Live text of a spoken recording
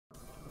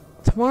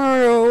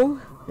tomorrow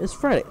is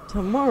Friday.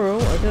 Tomorrow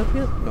I gotta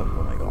feel. No,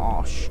 oh my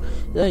gosh.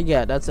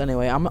 Yeah, that's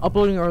anyway. I'm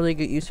uploading early.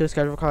 Get used to the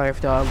schedule. I have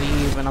to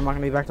leave, and I'm not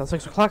gonna be back till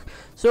 6 o'clock.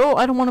 So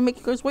I don't want to make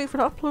you guys wait for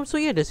the upload. So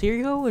yeah, just here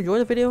you go. Enjoy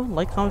the video.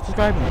 Like, comment,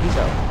 subscribe, and peace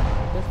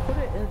out. Just put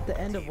it at the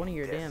end of one of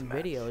your damn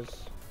videos.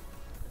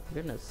 For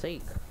goodness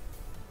sake.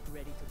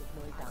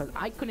 Cause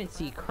I couldn't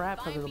see crap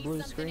because of the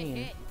blue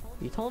screen.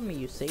 You told me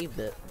you saved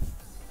it.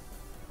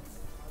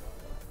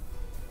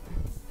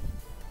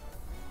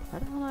 I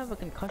don't know I have a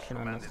concussion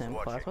on this damn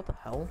class. What the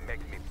hell? I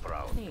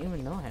didn't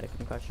even know I had a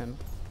concussion.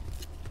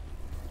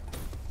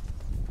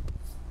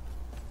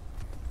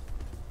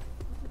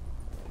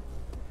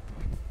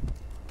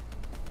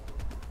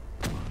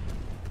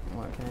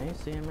 Okay,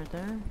 see him right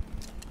there.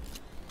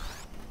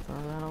 Throw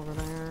that over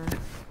there.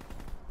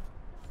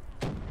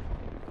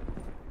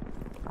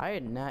 I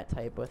had nat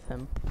type with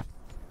him.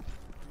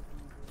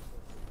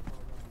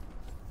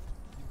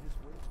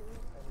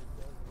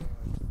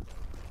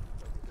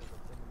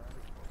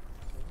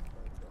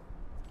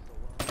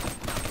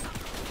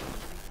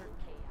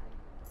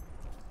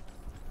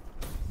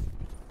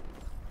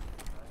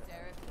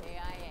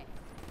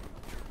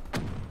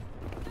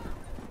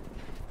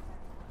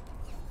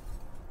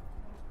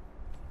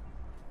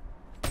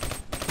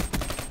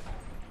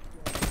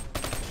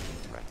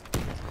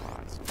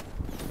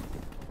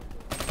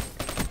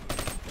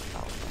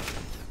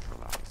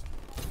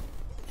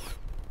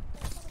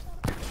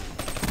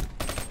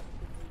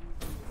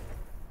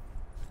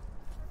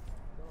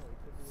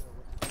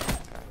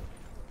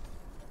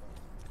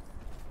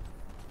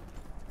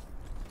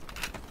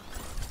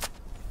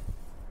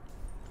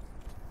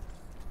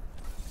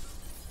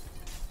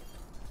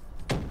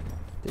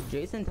 Did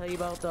Jason tell you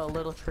about the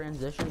little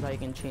transitions, how you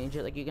can change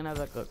it? Like you can have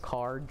like a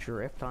car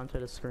drift onto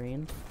the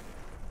screen.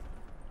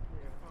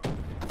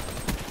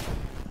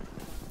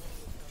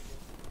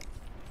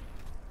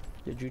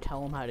 Did you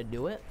tell him how to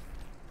do it?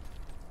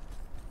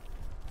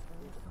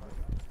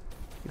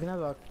 You can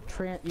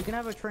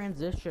have a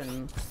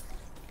transition.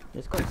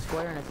 Just click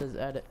square and it says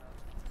edit.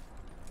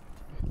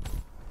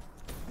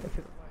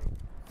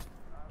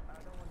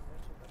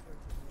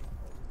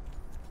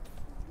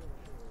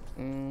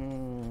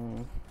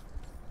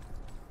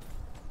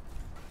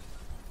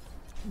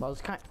 Well,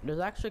 there's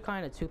actually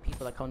kind of two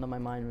people that come to my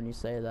mind when you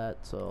say that,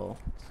 so.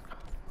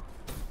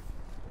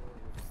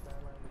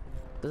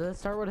 Does it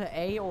start with an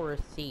A or a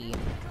C?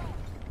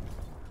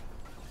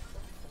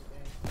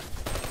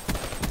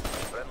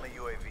 Friendly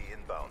UAV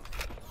inbound.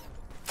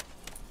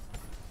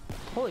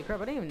 Holy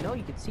crap, I didn't even know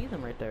you could see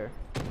them right there.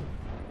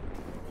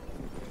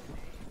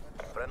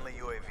 Friendly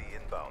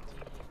UAV inbound.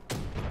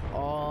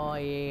 Oh,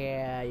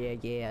 yeah.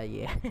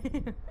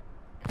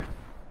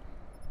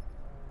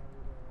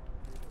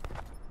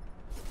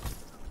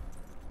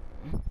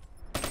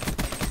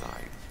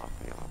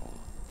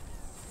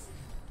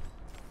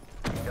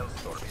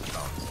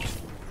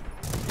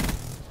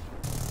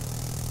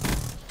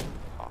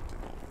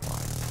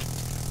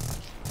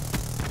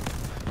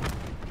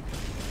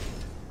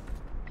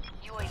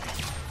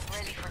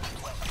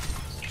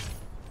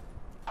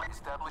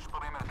 Establish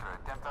perimeter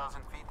at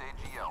 10,000 feet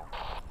AGL.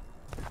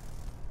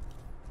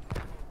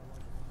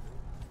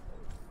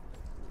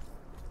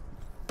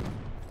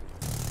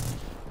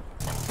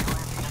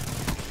 UAV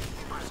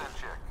 50%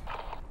 check.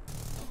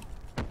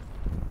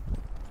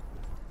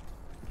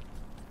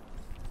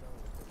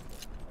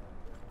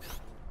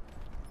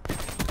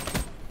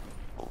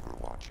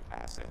 Overwatch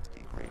asset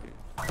degraded.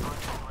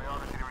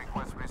 Priority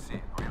request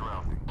received.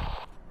 Rerouting.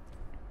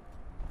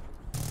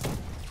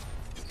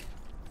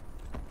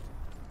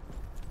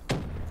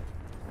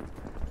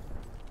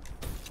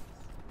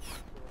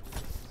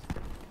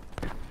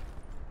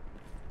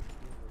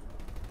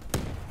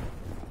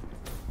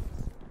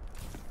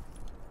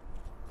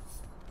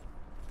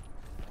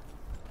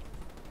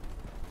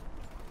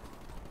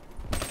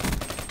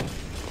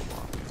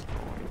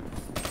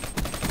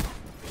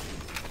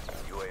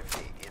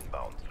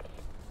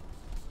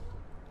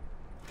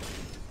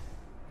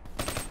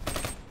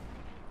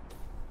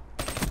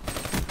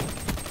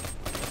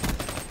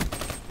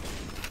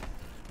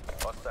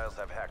 Hostiles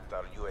have hacked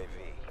our UAV.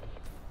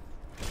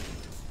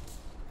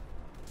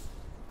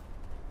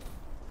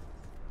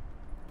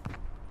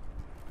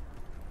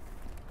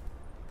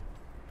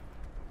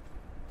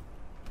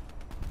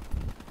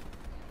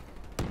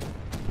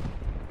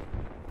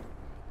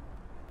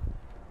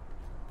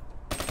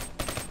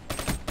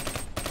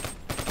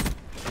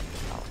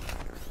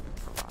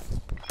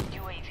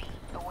 UAV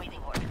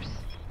awaiting orders.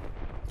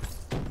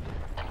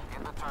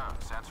 In the turn,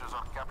 sensors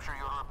on capture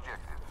your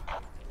objective.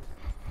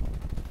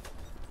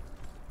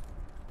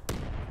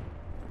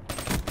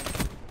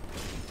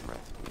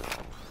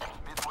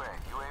 Midway,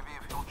 UAV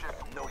fuel check.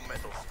 No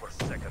medals for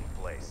second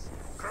place.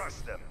 Crush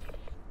them.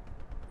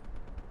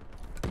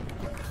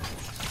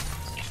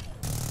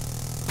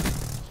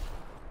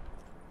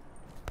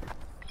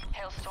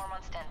 Hailstorm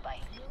on standby.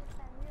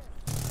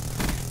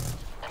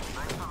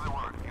 Thanks to the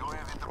work,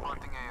 UAV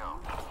departing AO.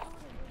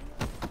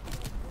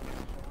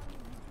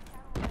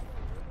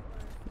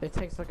 It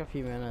takes like a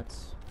few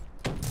minutes.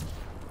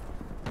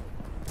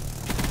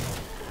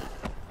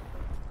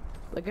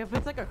 Like if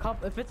it's like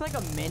if it's like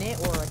a minute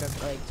or like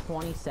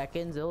 20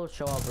 seconds, it'll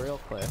show up real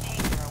quick.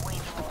 Pager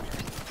awaiting orders.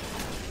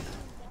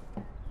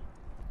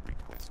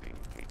 Requesting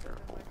Pager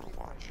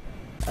Overwatch.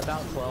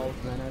 About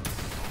 12 minutes.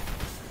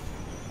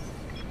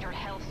 Your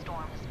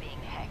Hellstorm is being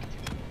hacked.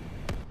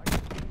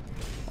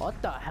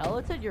 What the hell?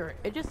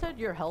 It just said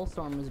your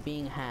Hellstorm was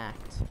being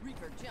hacked.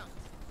 Reaper jumped.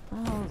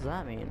 What the hell does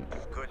that mean?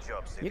 Good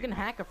job, City. You can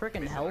hack a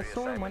freaking Mission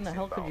Hellstorm? When the reassignments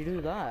hell could you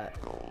do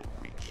that? Goal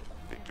reached.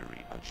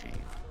 Victory achieved.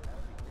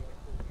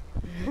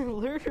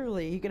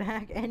 Literally, you can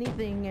hack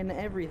anything and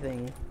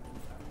everything.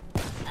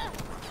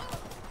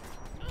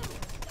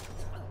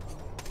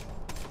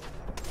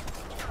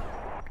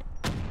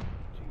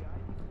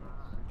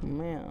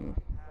 Man.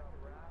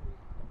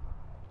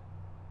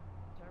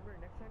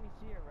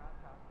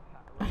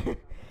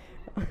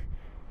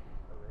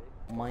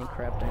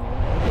 Minecraft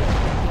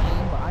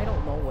anyway. But I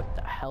don't know what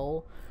the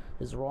hell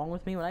is wrong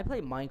with me. When I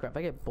play Minecraft,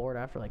 I get bored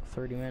after like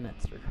 30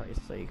 minutes, for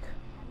Christ's sake.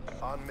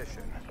 On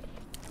mission.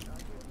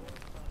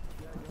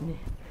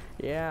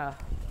 Yeah.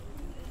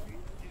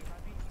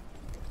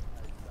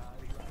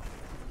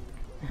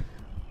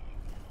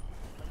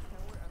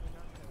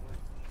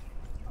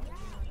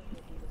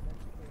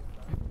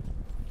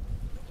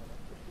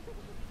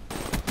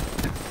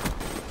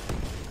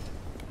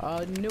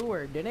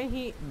 Newer,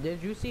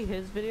 did you see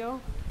his video?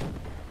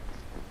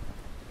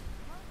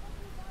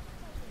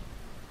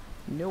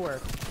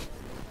 Newer.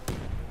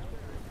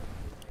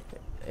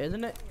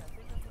 Isn't it?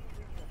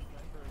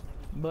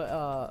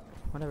 But,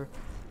 whatever.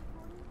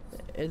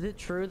 Is it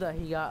true that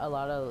he got a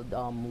lot of,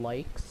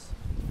 likes?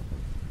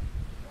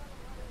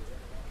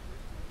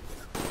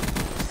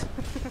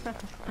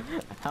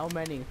 How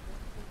many?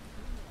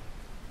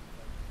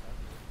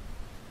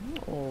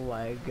 Oh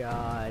my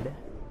god.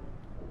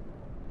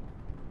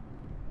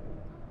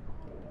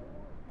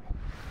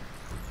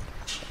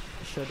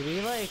 Should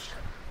we like,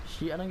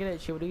 I don't get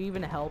it, should we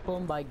even help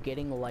him by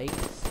getting likes?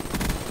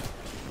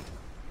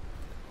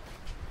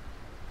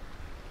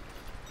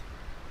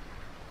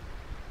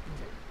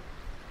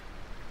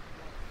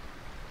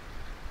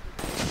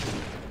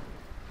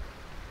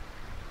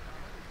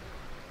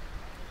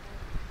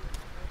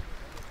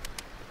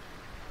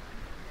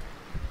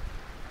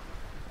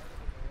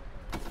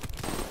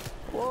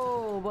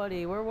 Whoa,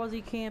 buddy, where was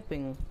he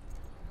camping?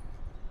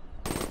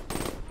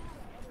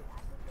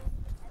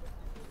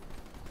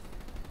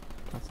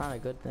 That's not a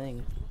good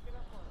thing.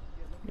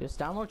 Just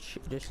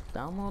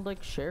download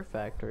like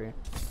SHAREfactory.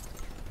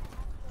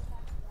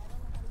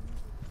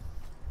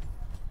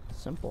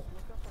 Simple.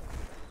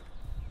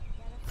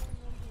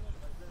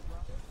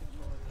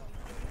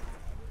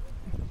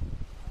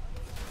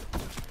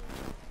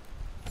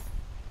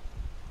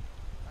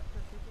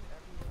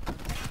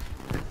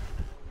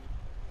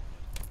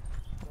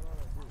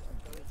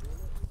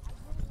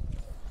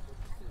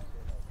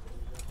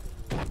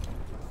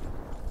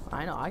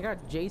 I know, I got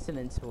Jason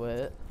into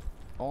it.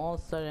 All of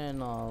a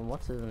sudden,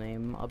 what's his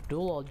name?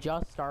 Abdullah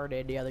just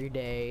started the other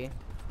day.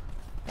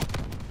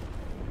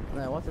 And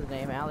then, what's his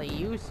name? Ali,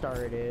 you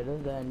started.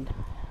 And then,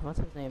 what's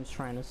his name's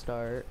trying to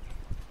start?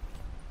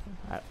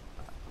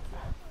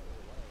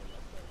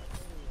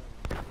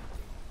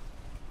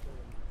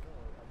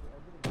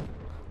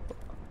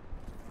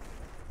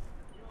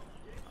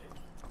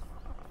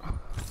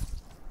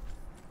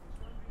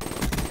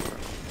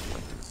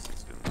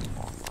 Systems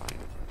online.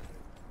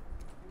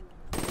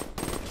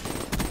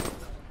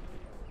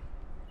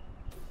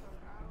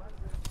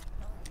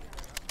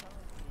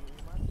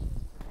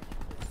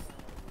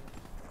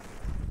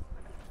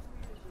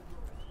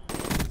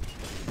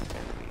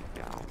 Enemy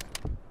down.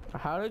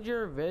 How did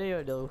your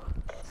video do?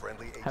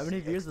 Friendly How many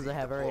views does it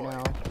have right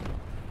now?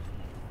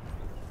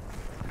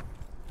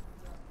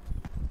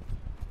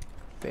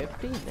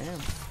 50? Damn.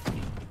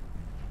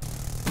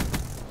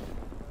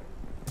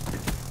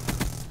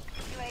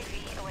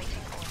 UAV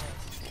awaiting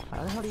orders.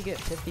 How the hell do you get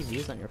 50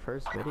 views on your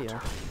first video? Sensors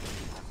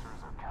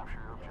are capture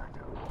your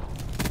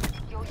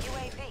objective. Your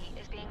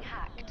UAV is being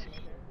hacked.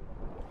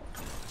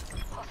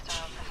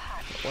 Hostiles have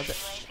hacked What's your it?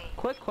 UAV.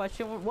 Quick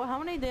question, how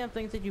many damn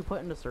things did you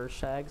put into search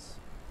tags?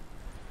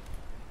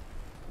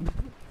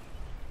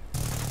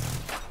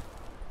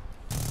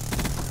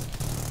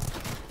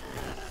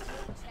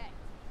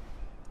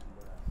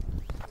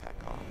 Attack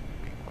on.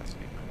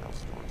 Requesting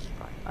Hellstorm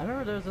strike. I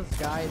remember there was this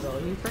guy though,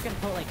 he freaking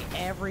put like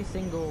every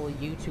single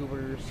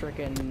YouTuber's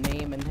freaking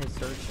name in his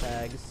search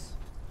tags.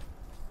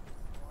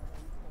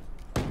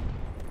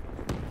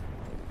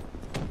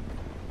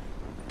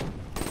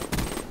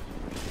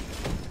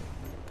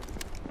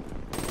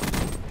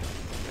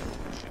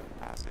 Demolition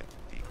asset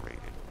degraded.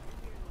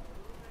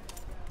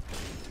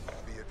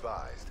 Be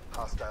advised,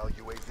 hostile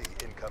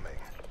UAV incoming.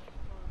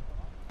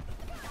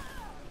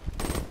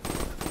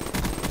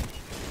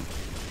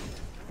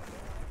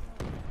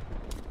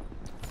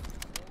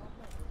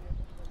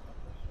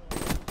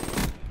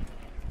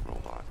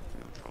 Robot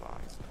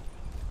neutralized.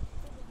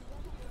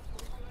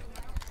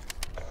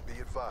 Be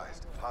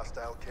advised,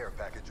 hostile care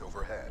package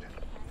overhead.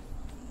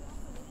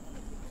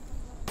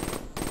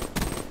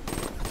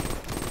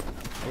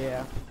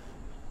 Yeah.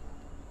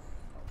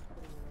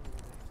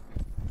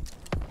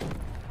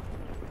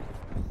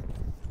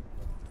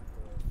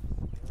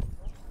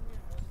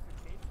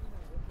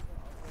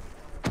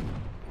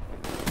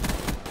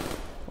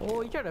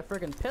 tried to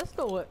freaking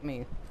pistol whip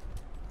me.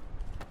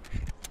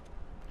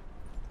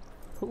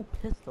 Who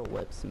pistol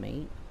whips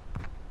me?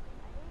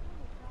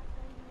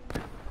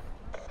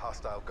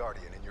 Hostile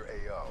Guardian in your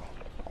AO.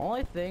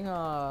 Only thing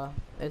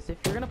is if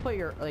you're gonna put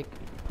your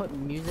put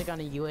music on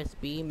a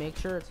USB, make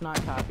sure it's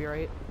not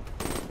copyright,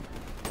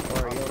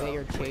 or you'll get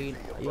your chain.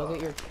 You'll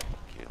get your.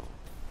 Kill.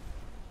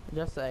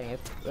 Just saying, if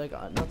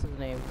what's his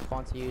name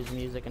wants to use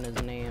music in his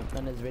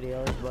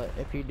videos, but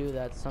if you do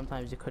that,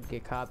 sometimes you could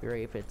get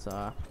copyright if it's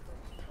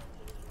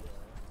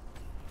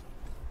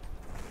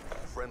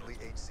Friendly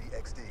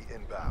HCXD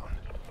inbound.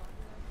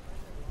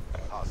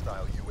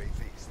 Hostile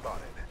UAV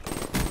spotted.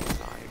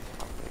 Side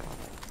available.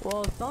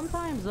 Well,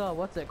 sometimes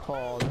what's it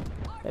called?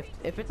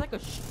 If it's like a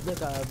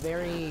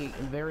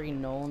very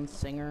known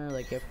singer,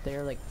 like if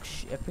they're like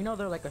if you know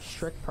they're like a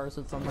strict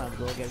person, sometimes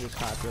they'll give you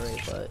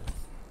copyright, but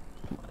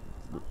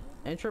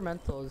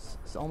instrumentals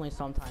only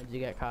sometimes you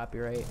get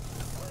copyright.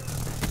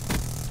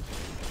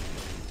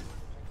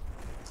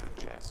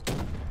 Suggest 98%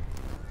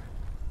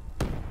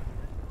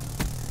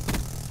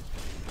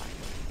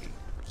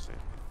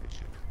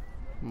 efficient.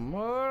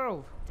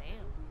 Move! Damn.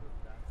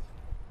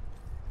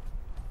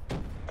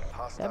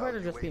 Hostile That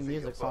better just be UAV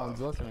music above. someone's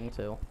listening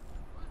to.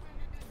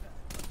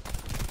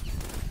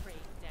 Break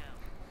down.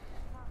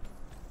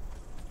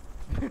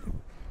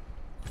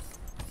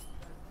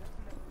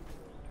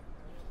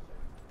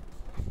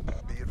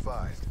 Be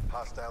advised,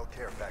 hostile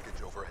care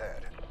package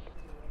overhead.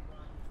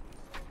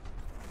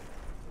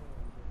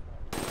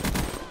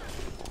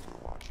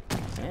 Overwatch.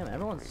 Damn,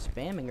 everyone's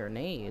spamming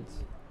grenades.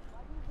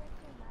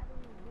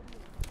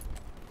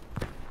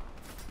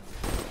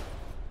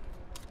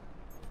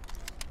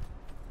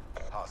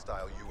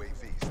 Hostile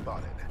UAV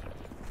spotted.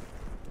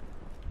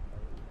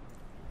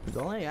 He's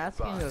only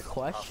asking a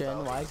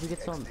question. Why'd you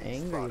get so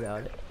angry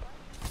about it?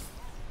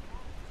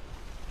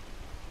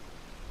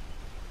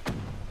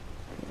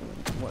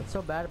 What's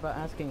so bad about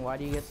asking why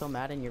do you get so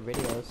mad in your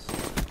videos?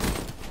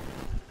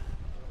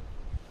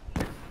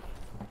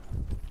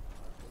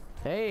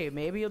 Hey,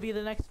 maybe you'll be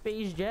the next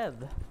Phase Jev.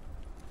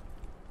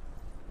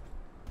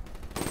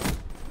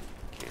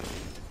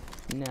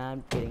 Nah,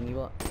 I'm kidding.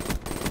 Too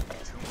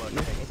much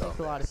It takes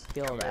a lot of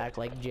skill to act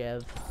like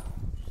Jev.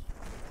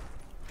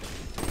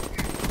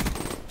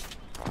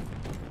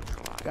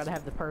 Gotta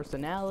have the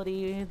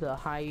personality, the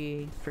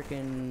high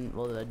freaking,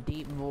 well, the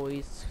deep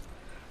voice,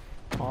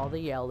 all the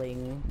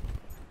yelling.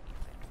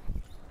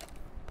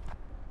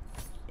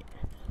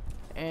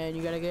 And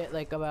you gotta get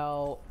like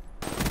about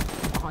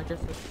 100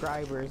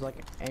 subscribers like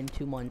in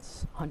 2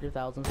 months.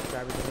 100,000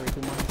 subscribers every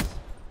 2 months.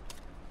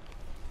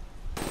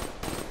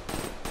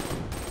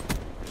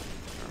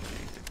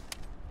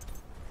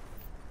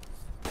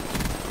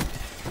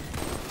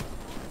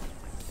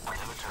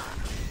 To the turn.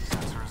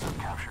 Sensors have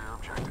captured your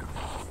objective.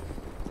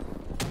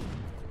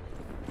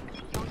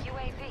 Your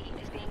UAV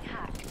is being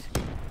hacked.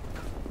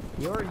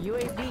 Your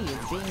UAV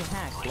is being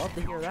hacked. Love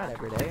to hear that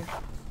every day.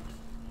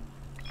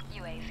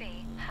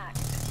 UAV hacked.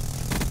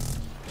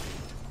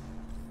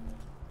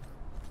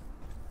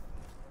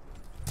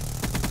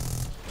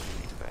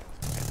 Effect.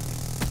 Enemy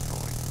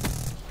destroyed.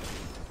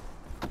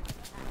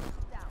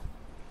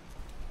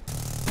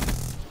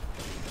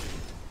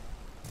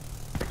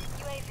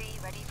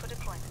 UAV ready for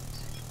deployment.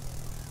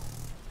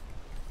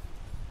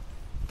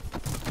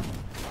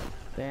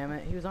 Damn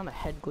it, he was on a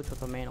head glitch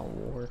with a man of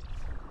war.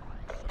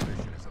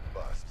 Mission is a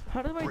bust.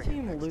 How did my Bring it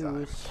team next time.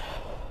 lose?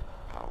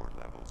 Power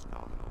levels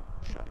nominal.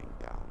 Shutting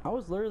down. I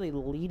was literally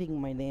leading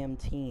my damn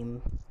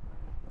team.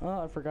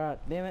 Oh, I forgot.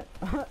 Damn it.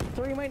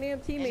 3 of my damn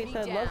teammates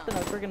had less than a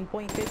friggin'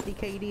 .50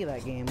 KD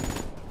that game.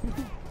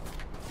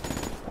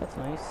 That's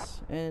nice.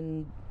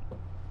 And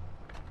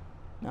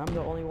I'm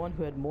the only one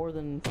who had more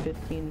than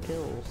 15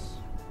 kills.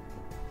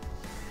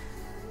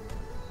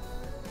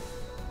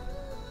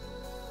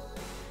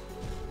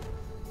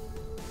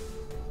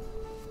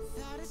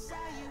 Thought I saw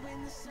you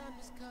when the sun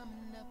was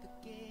coming up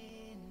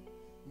again.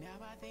 Now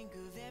I think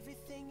of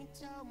everything you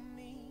told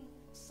me.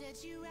 Said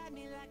you had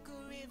me like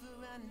a river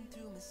running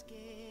through my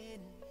skin.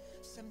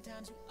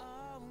 Sometimes we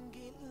all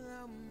get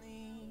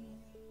lonely.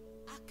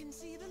 I can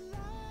see the light.